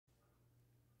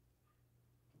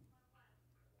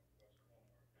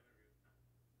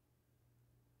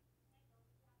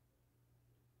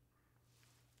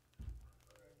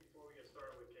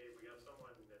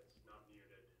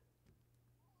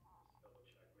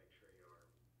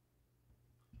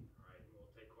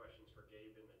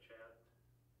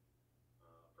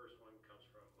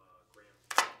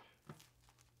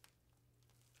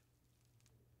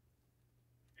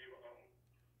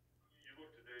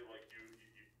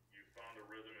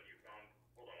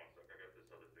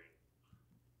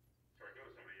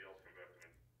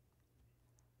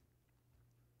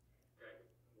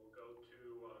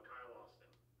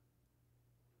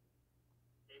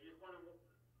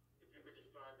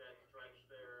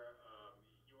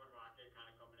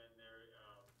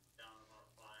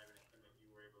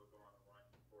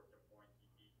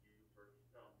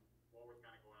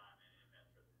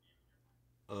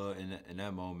In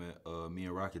that moment, me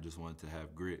and Rocket just wanted to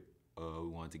have grit. We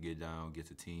wanted to get down, get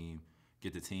the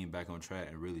team back on track,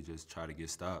 and really just try to get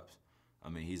stops. I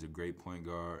mean, he's a great point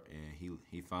guard, and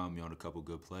he found me on a couple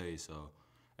good plays. So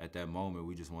at that moment,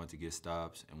 we just wanted to get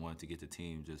stops and wanted to get the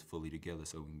team just fully together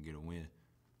so we can get a win.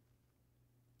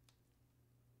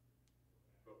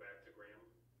 Go back to Graham.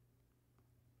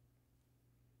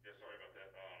 Yeah, sorry about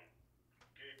that.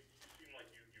 Gabe, you seem like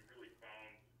you really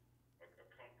found a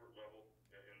comfort level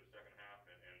in the second half,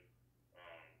 and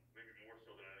maybe more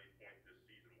so than at any point this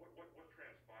season. What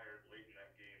transpired late in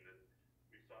that game that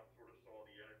we sort of saw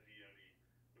the energy and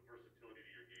the versatility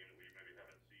to your game that we maybe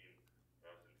haven't seen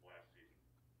since last season?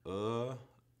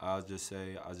 I'll just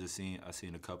say I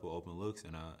seen a couple open looks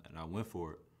and I went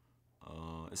for it.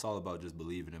 It's all about just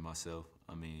believing in myself.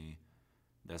 I mean,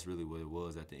 that's really what it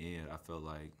was at the end. I felt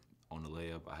like on the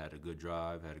layup, I had a good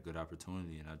drive, had a good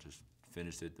opportunity, and I just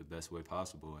finished it the best way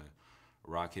possible. And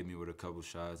Rock hit me with a couple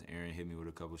shots, Aaron hit me with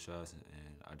a couple shots,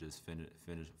 and I just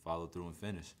finished, followed through and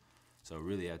finished. So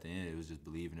really, at the end, it was just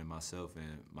believing in myself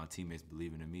and my teammates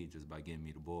believing in me just by getting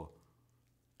me the ball.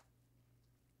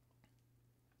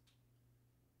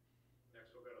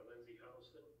 Next we'll go to Lindsey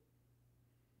Huddleston.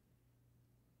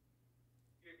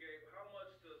 Yeah, Gabe, how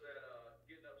much does that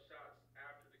getting up shots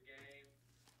after the game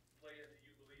play into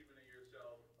you believing in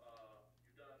yourself?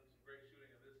 You've done some great shooting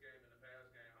in this game and the past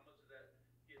game. How much does that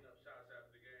getting up shots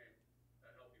after the game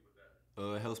help you with that?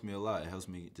 It helps me a lot. It helps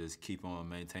me just keep on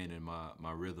maintaining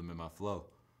my rhythm and my flow.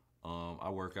 I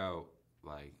work out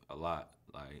like a lot,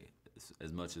 like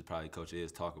as much as probably Coach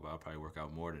is talk about. I probably work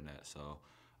out more than that. So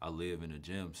I live in the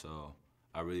gym, so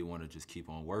I really want to just keep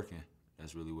on working.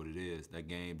 That's really what it is. That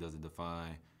game doesn't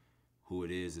define who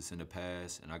it is. It's in the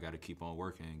past, and I got to keep on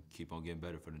working, keep on getting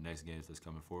better for the next games that's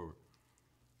coming forward.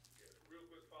 Yeah, real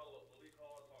quick follow-up. Malik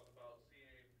Hall talked about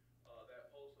seeing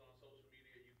that post on social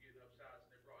media, you getting up shots,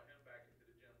 and it brought him back into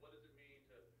the gym. What does it mean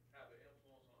to have an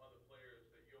influence on other players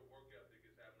that your work ethic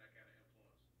is having that kind of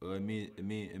influence?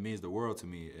 It means the world to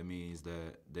me. It means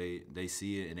that they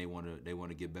see it and they want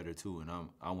to get better too, and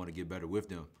I want to get better with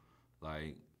them.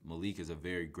 Like Malik is a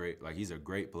very great, like he's a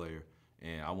great player,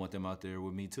 and I want them out there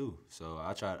with me too. So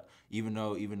I try, even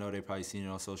though they probably seen it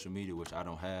on social media, which I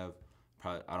don't have,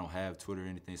 I don't have Twitter or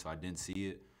anything, so I didn't see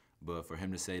it. But for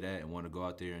him to say that and want to go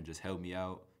out there and just help me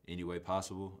out any way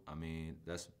possible, I mean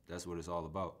that's what it's all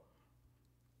about.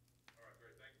 All right,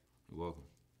 great. Thank you. You're welcome.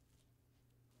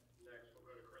 Next we'll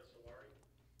go to Chris Solari.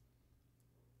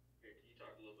 Hey, can you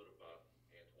talk a little bit about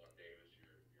Antoine Davis?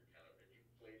 You're kind of, and you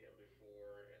played him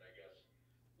before, and I guess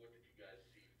what did you guys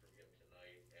see from him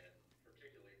tonight, and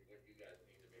particularly what you guys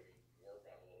need to maybe work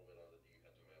on a little bit on the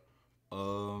defensive end?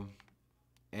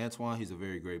 Antoine, he's a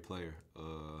very great player.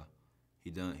 He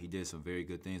did some very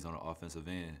good things on the offensive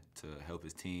end to help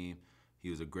his team. He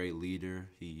was a great leader.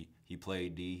 He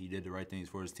played D. He did the right things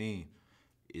for his team.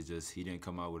 It's just he didn't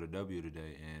come out with a W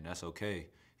today, and that's okay.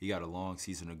 He got a long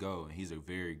season to go, and he's a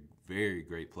very, very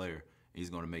great player. He's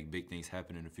going to make big things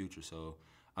happen in the future. So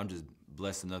I'm just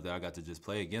blessed enough that I got to just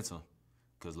play against him,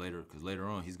 because later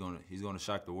on he's gonna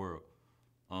shock the world.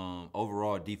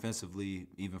 Overall, defensively,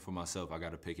 even for myself, I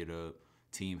got to pick it up.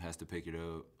 Team has to pick it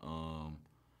up.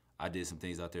 I did some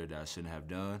things out there that I shouldn't have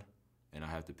done, and I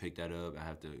have to pick that up. I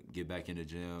have to get back in the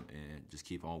gym and just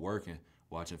keep on working,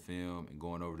 watching film, and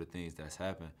going over the things that's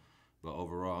happened. But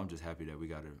overall, I'm just happy that we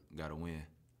got a win.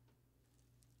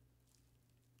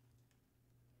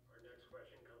 Our next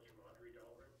question comes from Audrey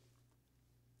Dahlgren.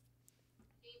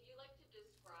 Gabe, you like to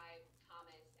describe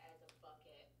Thomas as a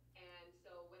bucket. And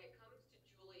so when it comes to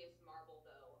Julius Marble,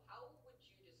 though, how would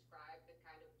you describe the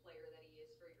kind of player that he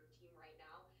is for your team right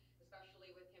now,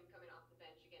 especially with him coming off the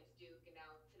bench against Duke and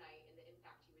now tonight and the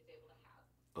impact he was able to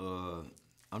have?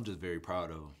 I'm just very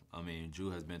proud of him. I mean, Drew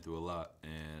has been through a lot,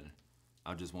 and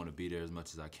I just want to be there as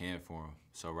much as I can for him.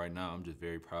 So right now, I'm just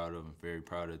very proud of him, very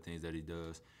proud of the things that he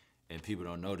does. And people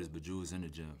don't know this, but Drew is in the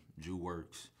gym. Drew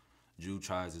works. Drew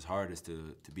tries his hardest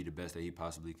to be the best that he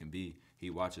possibly can be. He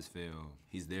watches film.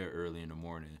 He's there early in the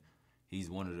morning. He's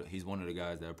one of the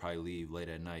guys that probably leave late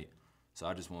at night. So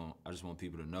I just want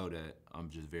people to know that I'm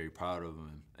just very proud of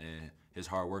him, and his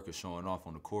hard work is showing off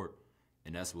on the court.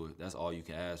 And that's all you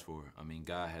can ask for. I mean,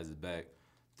 God has his back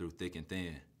through thick and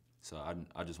thin. So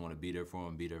I just want to be there for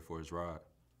him, be there for his ride.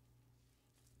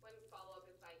 One follow-up,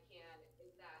 if I can, is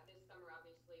that this summer,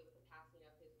 obviously, with the passing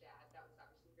of his dad, that was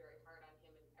obviously very hard on him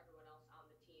and everyone else on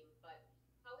the team. But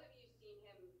how have you seen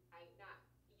him, not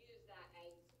use that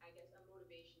as, I guess, a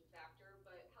motivation factor,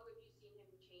 but how have you seen him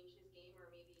change his game or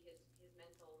maybe his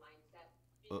mental mindset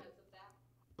because of that?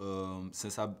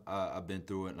 Since I've been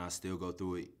through it and I still go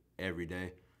through it every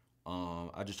day,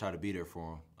 I just try to be there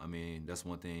for him. I mean, that's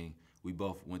one thing. We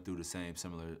both went through the same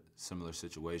similar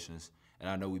situations, and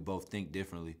I know we both think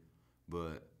differently.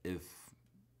 But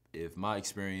if my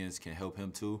experience can help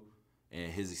him too,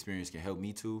 and his experience can help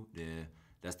me too, then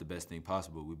that's the best thing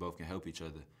possible. We both can help each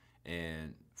other,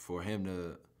 and for him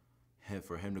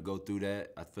to go through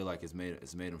that, I feel like it's made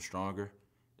him stronger.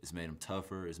 It's made him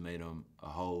tougher. It's made him a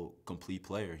whole complete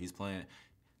player. He's playing.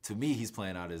 To me, he's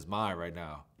playing out of his mind right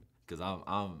now. Cause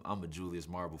I'm a Julius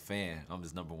Marble fan. I'm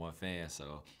his #1 fan.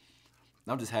 So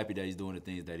I'm just happy that he's doing the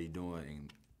things that he's doing,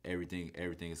 and everything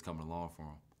is coming along for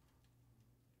him.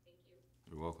 Thank you.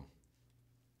 You're welcome.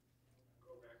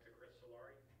 Go back to Chris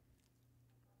Solari.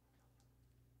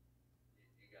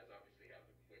 You guys obviously have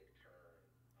the quick turn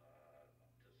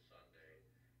to Sunday.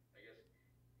 I guess,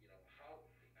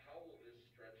 how will this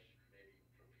stretch maybe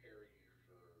prepare you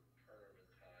for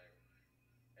tournament time?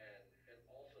 And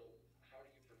also, how do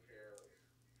you prepare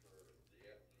for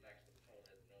the next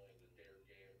opponent, knowing that their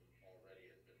game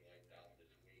already has been wiped out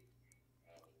this week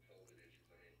with COVID issues?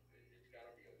 I mean, it's got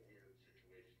to be a weird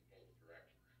situation both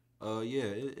directions. Yeah,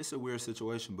 it's a weird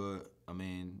situation, but I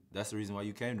mean that's the reason why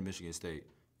you came to Michigan State.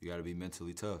 You got to be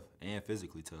mentally tough and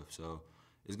physically tough. So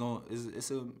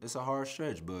it's a hard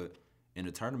stretch, but in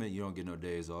the tournament you don't get no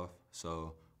days off.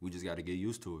 So we just got to get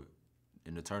used to it.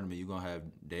 In the tournament, you're going to have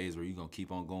days where you're going to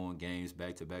keep on going games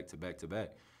back to back to back to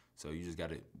back. So you just got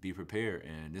to be prepared,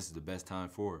 and this is the best time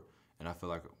for it. And I feel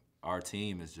like our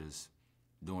team is just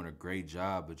doing a great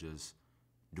job of just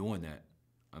doing that.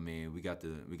 I mean, we got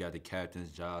the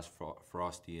captains, Josh,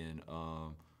 Frosty, and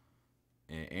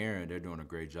Aaron. They're doing a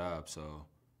great job. So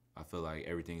I feel like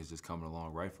everything is just coming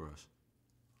along right for us.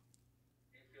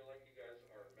 Do you feel like you guys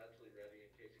are mentally ready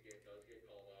in case the game does get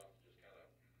called off? Just kind of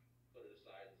put it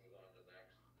aside and move on to the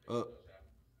next if Uh, it does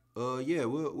happen? Yeah,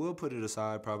 we'll put it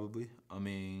aside probably. I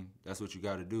mean, that's what you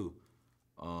got to do.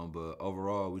 But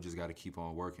overall, we just got to keep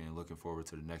on working and looking forward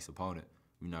to the next opponent.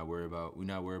 We're not worried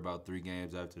about 3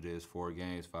 games after this, 4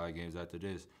 games, 5 games after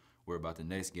this. We're about the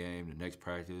next game, the next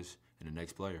practice, and the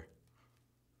next player.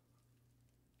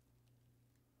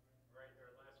 All right, our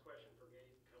last question for Gabe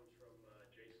comes from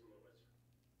Jason Lewis.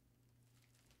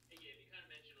 Hey Gabe, you kind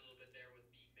of mentioned a little bit there with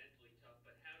being mentally tough,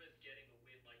 but how does getting a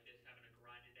win like this, having to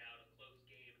grind it out, a close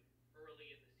game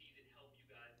early in the season, help you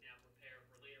guys now prepare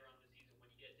for later on in the season when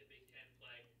you get to Big Ten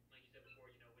play? Like you said before,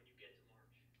 when you get to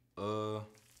March.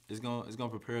 It's gonna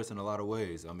prepare us in a lot of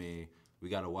ways. I mean, we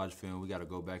got to watch film. We got to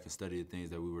go back and study the things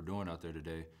that we were doing out there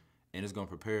today, and it's gonna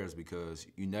prepare us because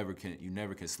you never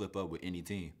can slip up with any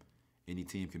team. Any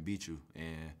team can beat you,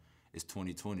 and it's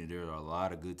 2020. There are a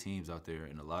lot of good teams out there,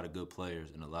 and a lot of good players,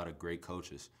 and a lot of great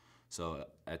coaches. So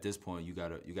at this point, you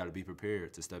gotta be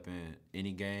prepared to step in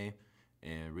any game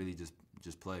and really just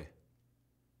play.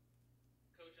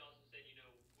 Coach also said,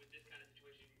 with this kind of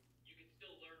situation, you can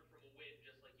still learn from a win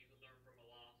just like you can learn from a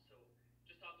loss. So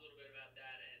just talk a little bit about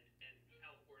that and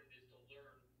how important it is to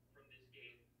learn from this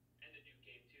game and the Duke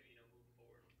game too, moving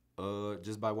forward.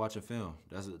 Just by watching film.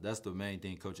 That's the main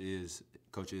thing Coach is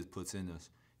puts in us.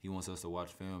 He wants us to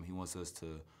watch film. He wants us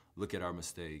to look at our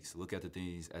mistakes, look at the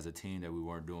things as a team that we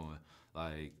weren't doing.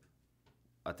 Like,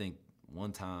 I think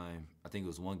it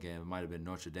was one game, it might have been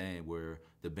Notre Dame, where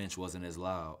the bench wasn't as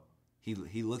loud.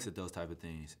 He looks at those type of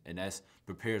things, and that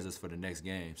prepares us for the next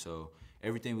game. So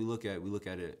everything we look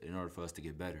at it in order for us to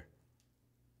get better.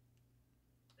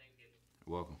 Thank you.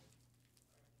 You're welcome.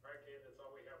 All right, Gabe, that's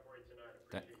all we have for you tonight.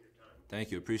 Appreciate your time.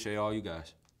 Thank you. Appreciate all you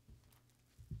guys.